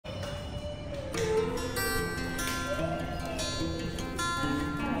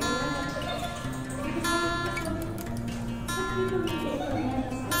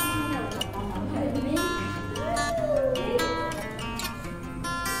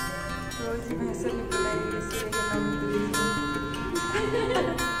Rosie berhasil mulai dengan turisme.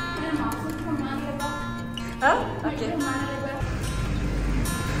 Hah? Oke.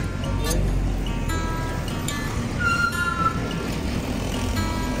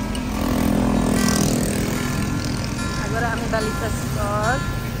 Agora kami balik ke store.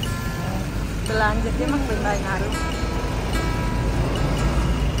 Belanja dia mah Iha Ainaro.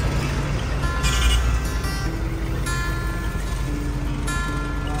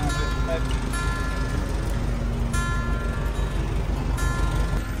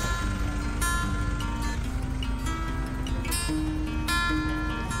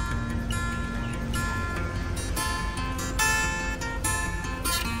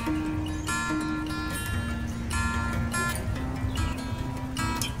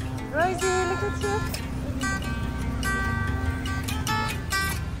 Rosie, look at you.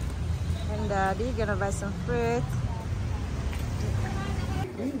 And Daddy gonna buy some fruit.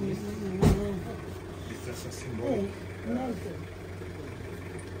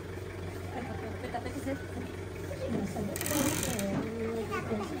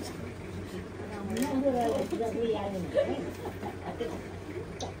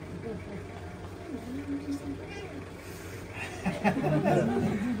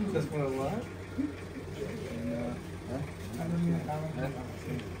 Just for a while.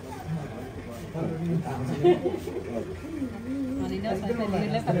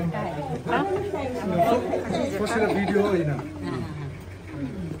 What's your video, Ina?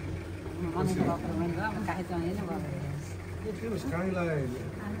 Skyline.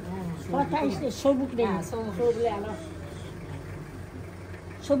 TAIS de sobuk dele.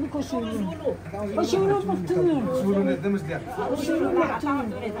 Sobuk o sulu. O sulu portuno. Sulu ne demiş ya. O sulu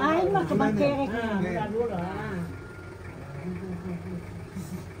portuno. Ay ma que batere.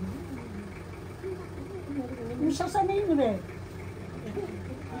 Musa sana ini be.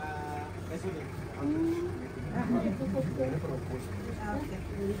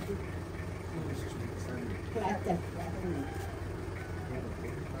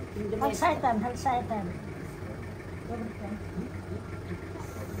 Hal saytan.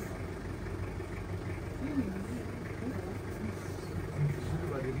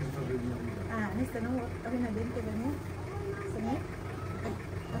 Ini senang tapi nadin teganya. Senang.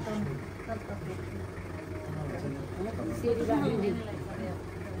 Atau Siri bagi.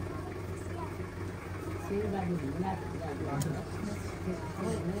 Siri bagi.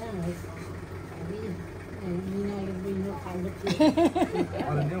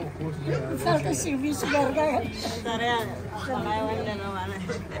 Falta serviço garganta. Tarefa. Kalau yang mana?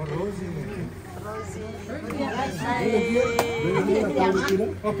 Rosie.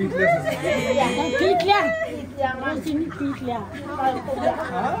 Oh, Pitlia. Rosie ni Pitlia.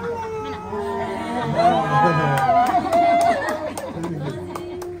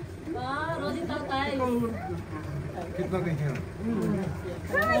 Rosie tahu TAIS. कितना देखें हम?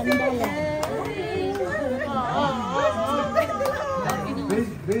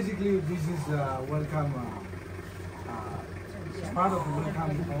 Basically, this is welcome. It's part of the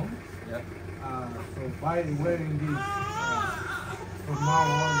welcome home. Yeah. So by wearing this, from now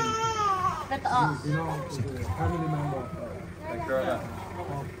on, you know, to the family member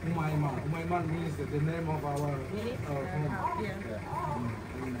of Aimal. Aimal means the name of our home.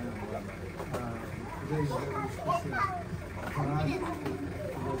 Today is very special for us.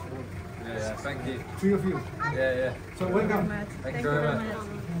 Yeah, thank you. Three of you. Yeah. So welcome. Thank you very much.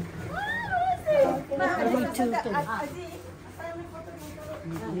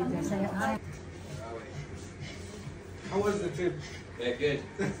 How was the trip? Yeah, good.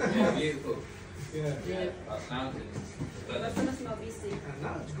 Yeah, beautiful. Yeah. Like mountains.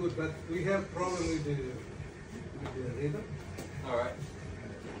 Now it's good, but we have problem with the rhythm. All right.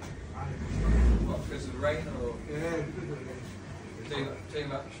 What, because of the rain or Yeah, because of the rain. too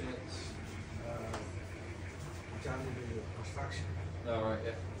much and it's... Challenge with the construction. All right,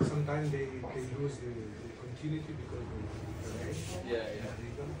 yeah. Sometimes they lose the continuity because of the rain. Yeah.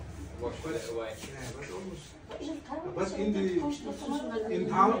 Rhythm. Wash it away. Yeah, but almost. But in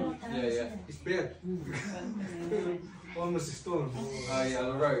town, Yeah. it's bad. Almost a storm. Oh yeah,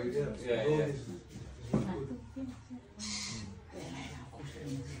 the road. Yeah. Yeah. Is not good.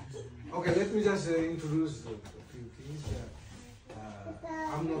 Okay, let me just introduce a few things.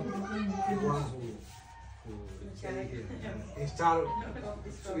 I'm not the one who stay here.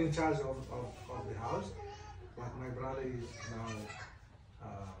 In charge of the house, but my brother is now.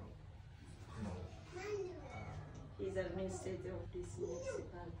 He's administrator of this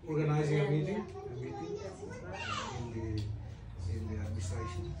municipality. Organizing a meeting in the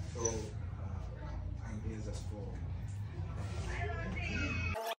administration. So I'm here just for.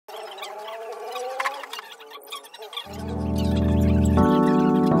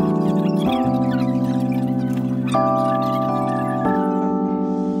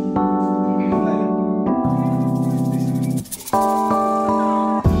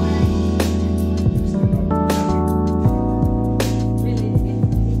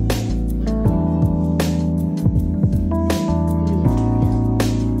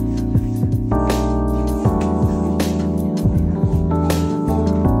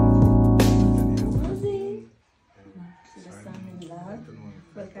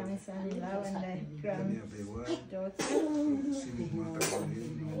 granddaughter. Simu Matak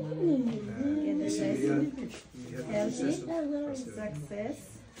Malirin. Get a Healthy, success.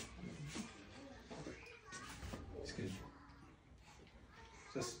 It's good.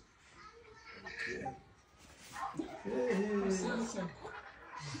 Just yeah.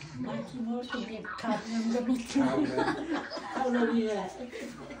 Timor Leste kalbimde bitti. Família.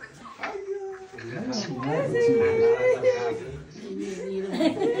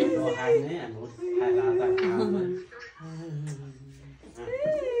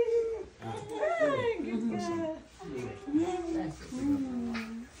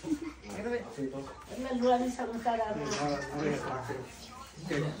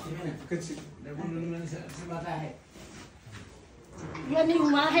 Dia ni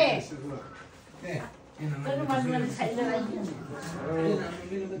rumah he. Kan rumah saya lagi.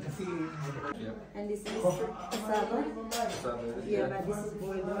 And this is cassava. Yeah, but this is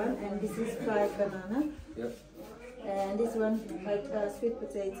boiled one. And this is fried banana. Yep. And this one like sweet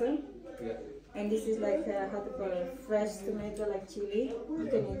potato. Yep. And this is like how to call it, fresh tomato, like chili. You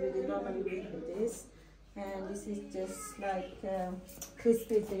can eat with it, normally we eat with this. And this is just like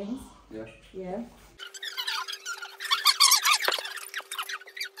crispy things. Yeah. Yeah.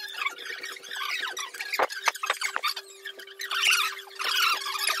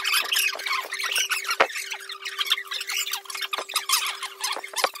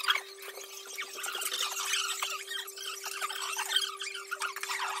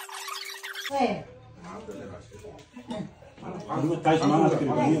 Hey. Aduh, TAIS mana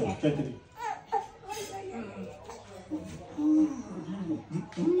sekali cetri.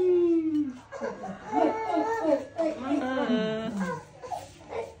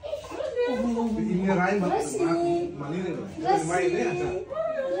 Ini Rai Malirin. Main ini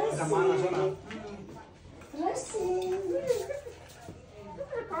ada mana sana?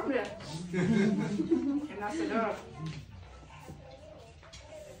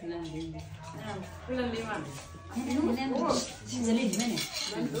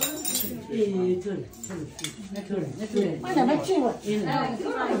 Mana macam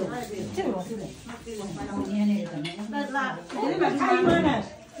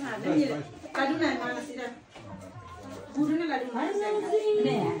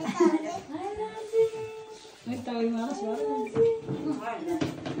apa?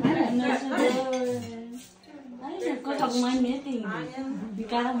 Kau tak main meeting,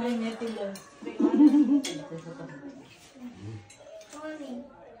 bicara main meeting lah.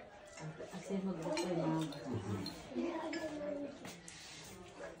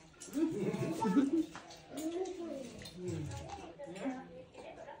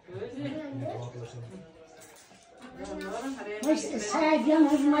 Mas saya bilang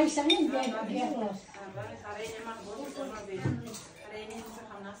harus main sana dia kelas.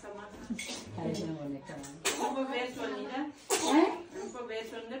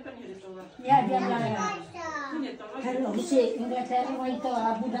 Ya dia bilang kalau husi enggak cari mau itu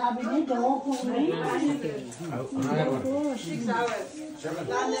Abu Dhabi ni jauh kuri.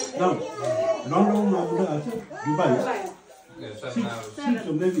 No, Dubai. Yeah, 7 Six hours.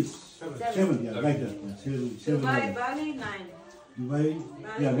 or maybe 7, yeah, like that. 7 Dubai, hours. Bali, 9. Dubai,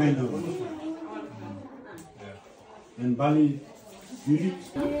 yeah, 9 hours. Yeah. And Bali, Yuli.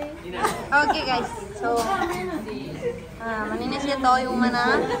 Okay guys, so manini siya to yung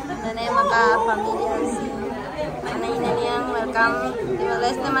mana na maka Família si manina niyang welcome Timor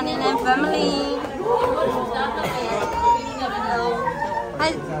Leste manina family.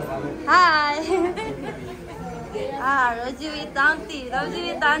 Hi, hi. Rosie with auntie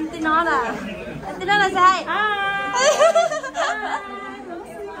Nora. Auntie Nora say hi.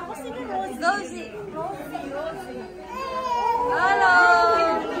 Rosie. Hello.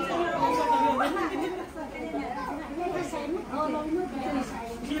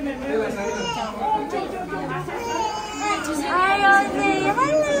 Hai Rosie,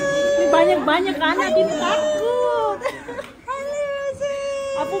 halo. Banyak anak ini takut. Halo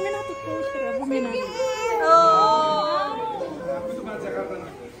Rosie. Abu minat itu, Abu minat. Oh.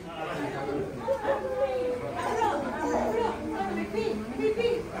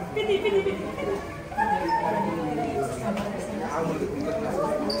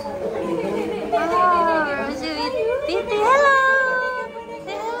 Rosie with Titi, hello.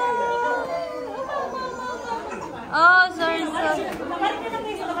 Say hello. Oh, sorry.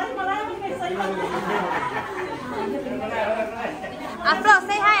 Aflo,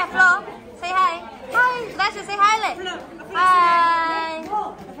 say hi, Aflo. Say hi. Hi, gracias, say hi, le. Hi.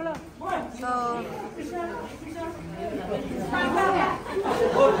 So.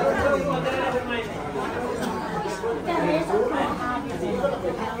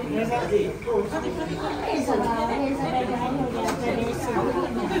 Okay,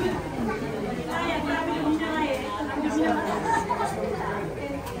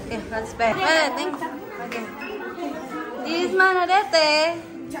 let's back. Thank you. Okay. This man Adete.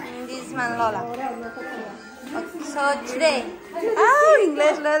 This man Lola. Okay, so today.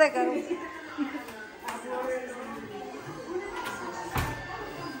 English learn karo.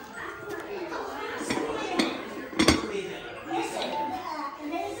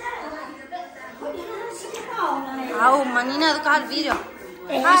 Manina do carro vídeo.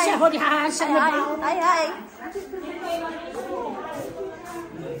 Hi. Hi.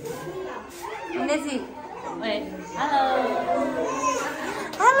 Indesi. Halo.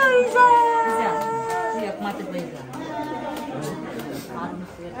 Halo Isa. Diak mati baik.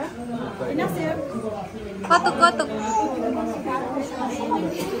 Kotuk.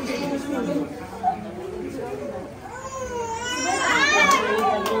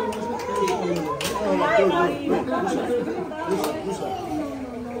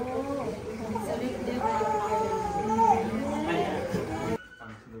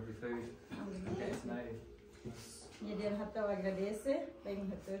 Jadi hatau agradese, bem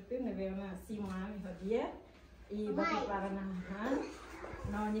hatau na vema Simu dia e batu para nahan.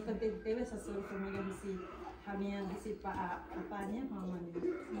 Não ni teve essa sua família desse caminhando desse apanya mamãe.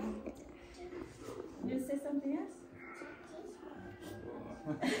 You say something else?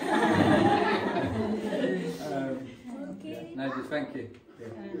 Okay. No, just thank you.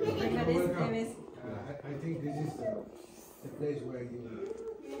 Agradece, Tebes. I think this is the place where you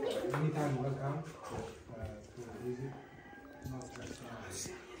anytime welcome to visit, not just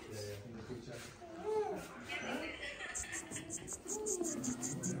in the picture.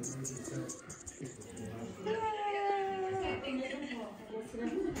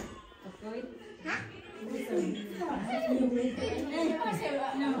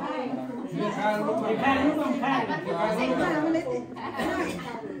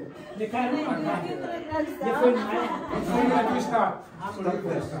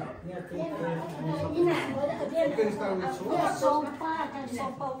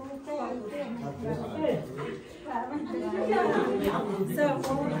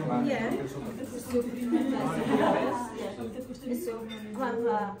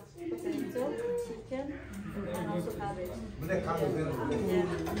 Chicken, and also cabbage.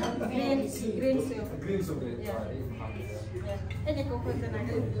 Green soup. Yeah. And you cook with the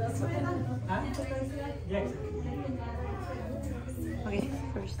Okay,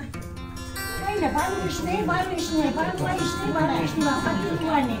 first.